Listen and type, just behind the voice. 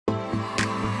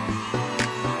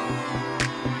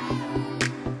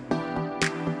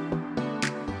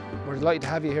delighted to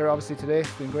have you here obviously today.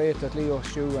 It's been great that Leo,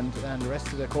 Stu and the rest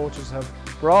of the coaches have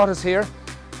brought us here.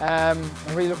 I'm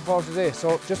really looking forward to today.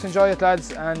 So just enjoy it,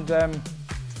 lads, and I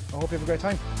hope you have a great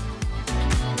time.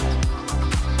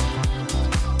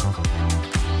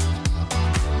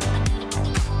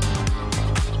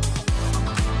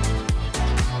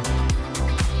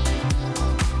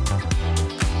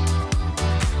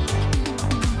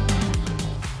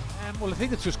 Well, I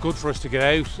think it's just good for us to get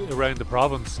out around the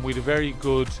province. We had a very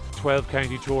good 12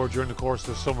 county tour during the course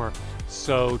of the summer,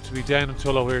 so to be down in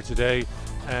Tullow here today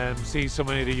and see so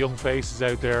many of the young faces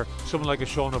out there, someone like a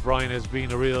Sean O'Brien has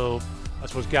been a real, I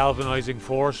suppose, galvanising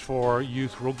force for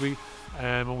youth rugby,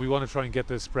 and we want to try and get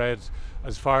this spread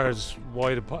as far as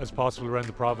wide as possible around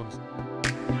the province.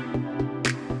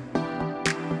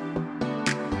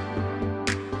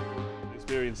 The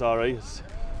experience alright, it's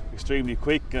extremely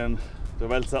quick and they're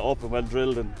well set up and well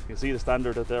drilled, and you can see the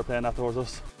standard that they're playing at towards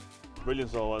us.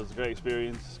 Brilliant though, it was a great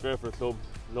experience, it's great for the club,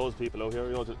 loads of people out here,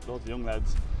 loads of young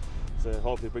lads. So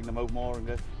hopefully bring them out more and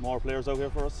get more players out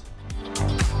here for us.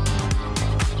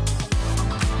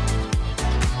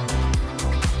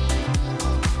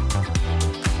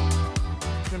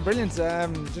 It's been brilliant,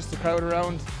 just the crowd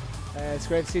around. It's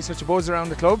great to see such a buzz around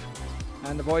the club,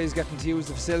 and the boys getting to use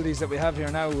the facilities that we have here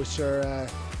now, which are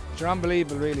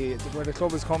unbelievable really. Where the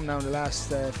club has come now in the last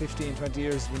 15-20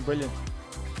 years has been brilliant.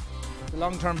 The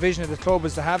long-term vision of the club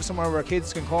is to have somewhere where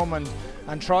kids can come and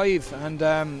thrive, and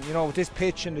you know, with this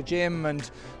pitch and the gym and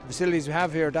the facilities we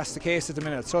have here, that's the case at the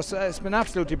minute. So it's been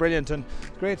absolutely brilliant, and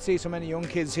it's great to see so many young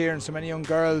kids here and so many young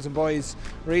girls and boys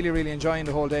really enjoying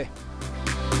the whole day.